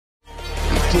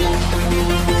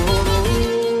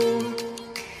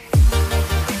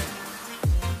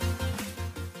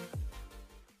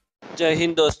जय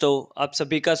हिंद दोस्तों, आप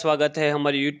सभी का स्वागत है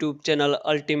हमारे यूट्यूब चैनल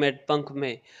अल्टीमेट पंख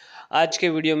में। आज के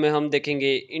वीडियो में हम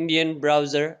देखेंगे इंडियन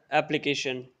ब्राउज़र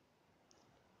एप्लीकेशन।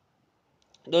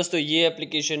 दोस्तों ये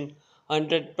application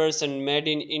 100% made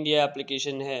in India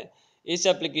application है। इस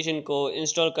एप्लीकेशन को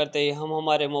इंस्टॉल करते ही हम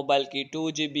हमारे मोबाइल की 2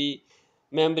 GB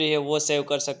मेमोरी है वो सेव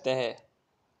कर सकते हैं।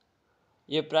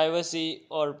 ये प्राइवेसी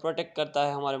और प्रोटेक्ट करता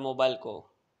है हमारे मोबाइल को,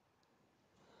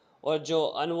 और जो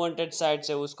अनवांटेड साइट्स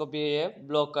है उसको भी ये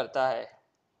ब्लॉक करता है।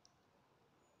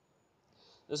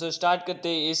 दोस्तों स्टार्ट करते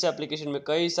ही इस एप्लीकेशन में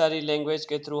कई सारी लैंग्वेज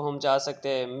के थ्रू हम जा सकते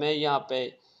हैं। मैं यहाँ पे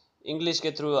इंग्लिश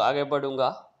के थ्रू आगे बढ़ूँगा।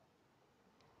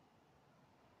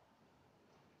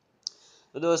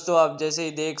 तो दोस्तों आप जैसे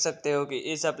ही देख सकते हो कि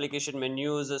इस एप्लीकेशन में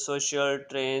news, social,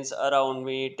 trends, around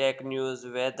me, tech news,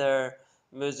 weather,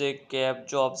 music, cab,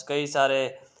 jobs, कई सारे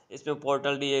इसमें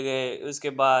पोर्टल दिए गए। उसके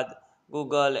बाद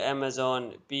Google, Amazon,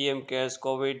 PM cares,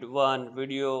 कोविड-1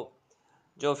 video,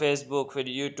 जो फेसबुक, फिर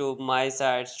यूट्यूब, माई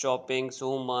साइट्स, शॉपिंग्स,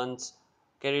 वूमेंस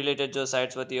के रिलेटेड जो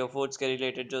साइट्स होती है, फूड्स के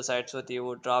रिलेटेड जो साइट्स होती है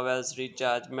वो, ट्रैवल्स,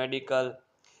 रिचार्ज, मेडिकल,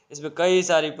 इसमें कई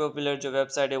सारी पॉपुलर जो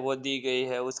वेबसाइट है वो दी गई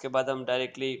है। उसके बाद हम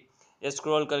डायरेक्टली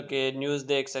स्क्रॉल करके न्यूज़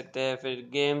देख सकते हैं। फिर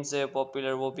गेम्स है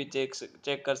पॉपुलर, वो भी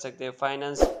चेक कर सकते हैं।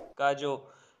 फाइनेंस का जो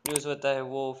न्यूज़ होता है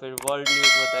वो, फिर वर्ल्ड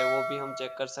न्यूज़ होता है वो भी हम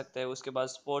चेक कर सकते हैं। उसके बाद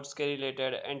स्पोर्ट्स के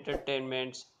रिलेटेड,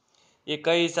 एंटरटेनमेंट्स, ये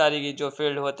कई सारी जो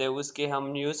फील्ड होते हैं उसके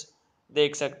हम न्यूज़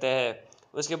देख सकते हैं।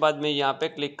 उसके बाद मैं यहाँ पे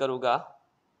क्लिक करूँगा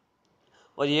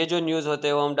और ये जो न्यूज़ होते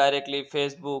हैं वो हम डायरेक्टली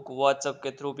फेसबुक, व्हाट्सएप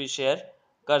के थ्रू भी शेयर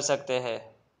कर सकते हैं।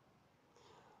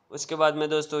 उसके बाद में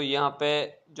दोस्तों यहाँ पे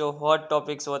जो हॉट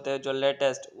टॉपिक्स होते हैं जो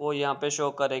लेटेस्ट, वो यहाँ पे शो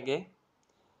करेंगे,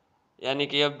 यानी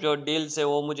कि अब जो डील्स है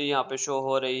वो मुझे यहाँ पे शो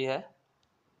हो रही है।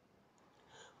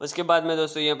 उसके बाद में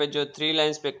दोस्तों यहाँ पे जो 3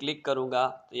 लाइन्स पे क्लिक करूँगा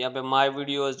तो यहाँ पे माय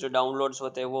वीडियोस जो डाउनलोड्स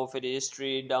होते हैं वो, फिर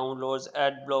history, downloads,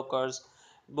 add blockers,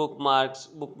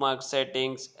 bookmarks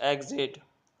settings, exit,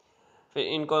 फिर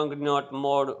इनकॉग्निट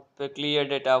मोड, फिर clear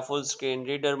data, full screen,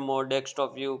 reader mode,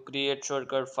 desktop view, create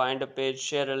shortcut, find a page,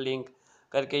 share a link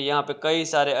करके यहाँ पे कई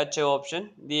सारे अच्छे ऑप्शन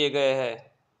दिए गए हैं।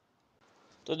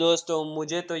 तो दोस्तों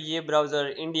मुझे तो ये ब्राउज़र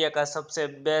इंडिया का सबसे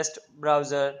बेस्ट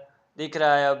ब्राउज़र दिख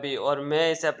रहा है अभी, और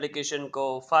मैं इस एप्लीकेशन को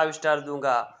 5 स्टार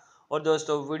दूंगा। और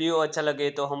दोस्तों वीडियो अच्छा लगे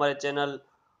तो हमारे चैनल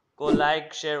को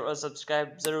लाइक, शेयर और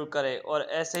सब्सक्राइब ज़रूर करें, और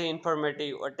ऐसे ही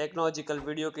इंफॉर्मेटिव और टेक्नोलॉजिकल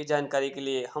वीडियो की जानकारी के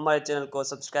लिए हमारे चैनल को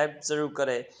सब्सक्राइब ज़रूर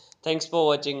करें। Thanks for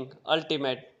watching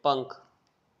ultimate punk.